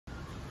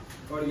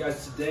Alright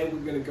guys, today we're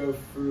going to go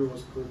through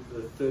what's called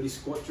the 30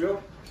 squat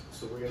drill.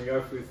 So we're going to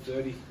go through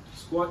 30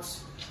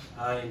 squats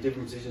in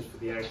different positions for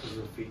the ankles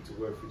and feet to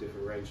work through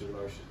different range of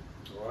motion.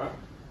 Alright?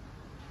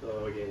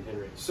 So again,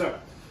 Henry. So,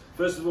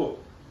 first of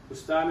all, we're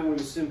starting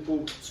with a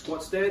simple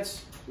squat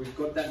stance. We've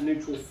got that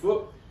neutral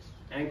foot,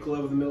 ankle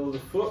over the middle of the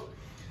foot.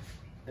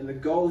 And the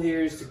goal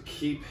here is to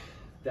keep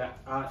that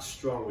arch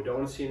strong. We don't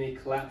want to see any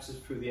collapses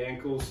through the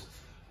ankles,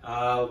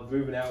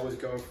 moving outwards,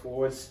 going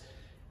forwards.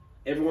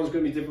 Everyone's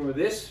going to be different with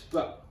this,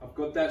 but I've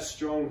got that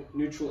strong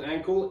neutral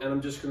ankle and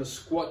I'm just going to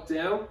squat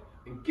down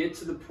and get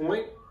to the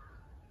point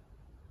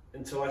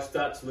until I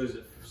start to lose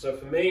it. So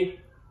for me,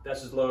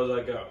 that's as low as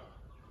I go.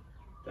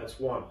 That's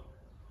one.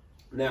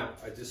 Now,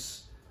 I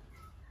just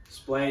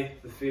splay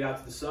the feet out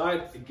to the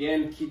side.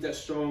 Again, keep that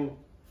strong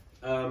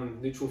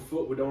neutral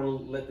foot. We don't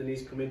want to let the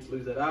knees come in to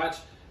lose that arch.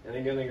 And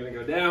again, I'm going to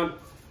go down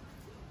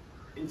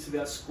into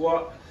that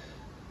squat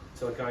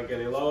until I can't get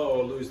any lower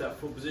or lose that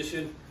foot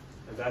position.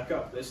 And back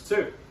up. There's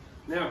two.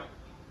 Now,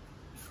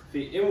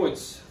 feet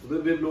inwards, a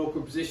little bit of an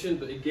awkward position,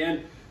 but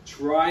again,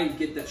 try and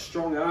get that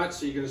strong arch.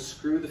 So you're going to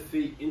screw the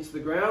feet into the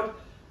ground,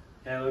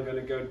 and I'm going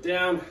to go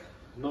down,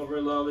 not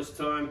very low this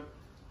time,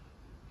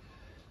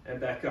 and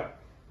back up.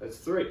 That's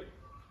three.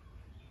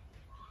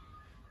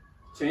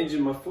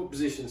 Changing my foot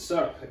position.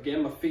 So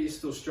again, my feet are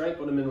still straight,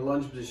 but I'm in a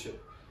lunge position.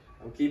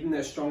 I'm keeping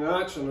that strong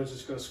arch, and I'm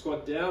just going to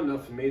squat down. Now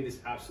for me,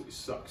 this absolutely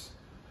sucks.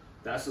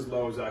 That's as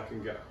low as I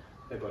can go.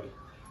 Hey, buddy.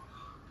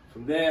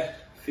 From there,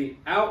 feet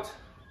out,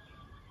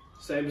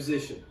 same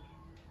position.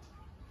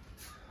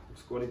 I'm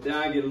squatting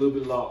down, get a little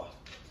bit lower.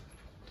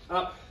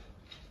 Up,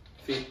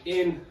 feet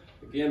in,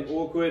 again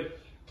awkward,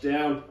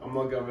 down, I'm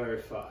not going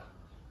very far.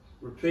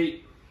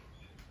 Repeat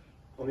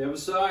on the other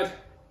side.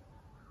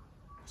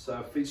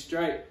 So feet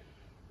straight,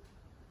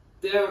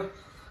 down,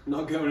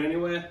 not going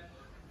anywhere.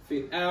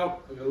 Feet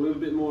out, I've got a little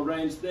bit more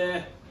range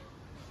there.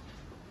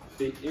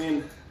 Feet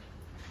in,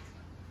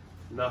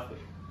 nothing.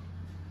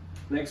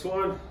 Next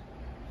one.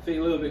 Feet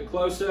a little bit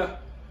closer.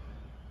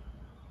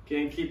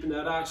 Again, keeping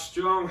that arch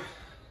strong.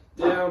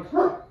 Down.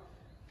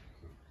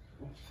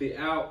 Feet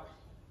out.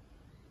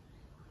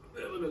 A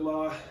little bit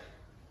lower.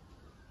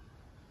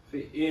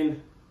 Feet in.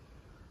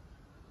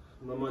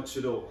 Not much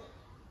at all.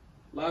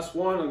 Last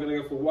one, I'm going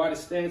to go for a wider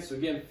stance. So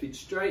again, feet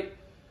straight.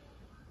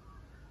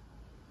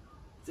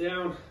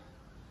 Down.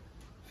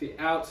 Feet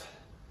out.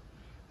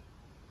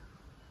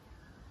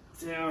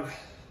 Down.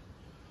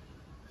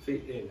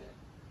 Feet in.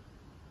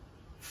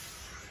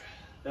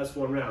 That's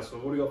one round. So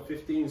I've already got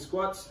 15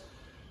 squats.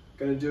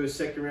 Going to do a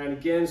second round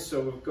again.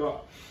 So we've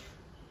got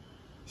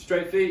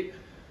straight feet,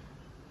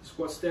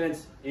 squat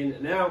stance, in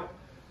and out.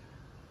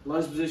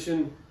 Lunge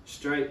position,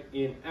 straight,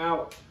 in,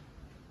 out.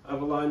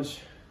 Other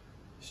lunge,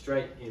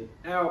 straight, in,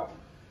 out.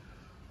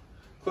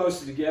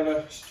 Closer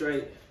together,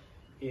 straight,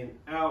 in,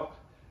 out.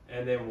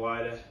 And then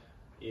wider,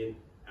 in,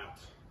 out.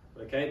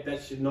 Okay,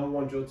 that's your number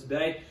one drill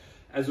today.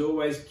 As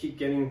always, keep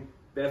getting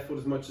barefoot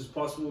as much as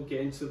possible.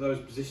 Get into those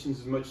positions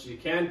as much as you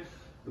can.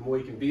 The more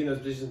you can be in those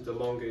positions, the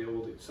longer it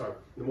will do. Sorry,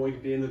 the more you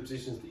can be in the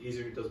positions, the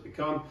easier it does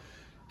become.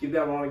 Give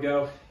that one a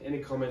go. Any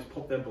comments,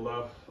 pop them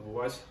below.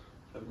 Otherwise,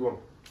 have a good one.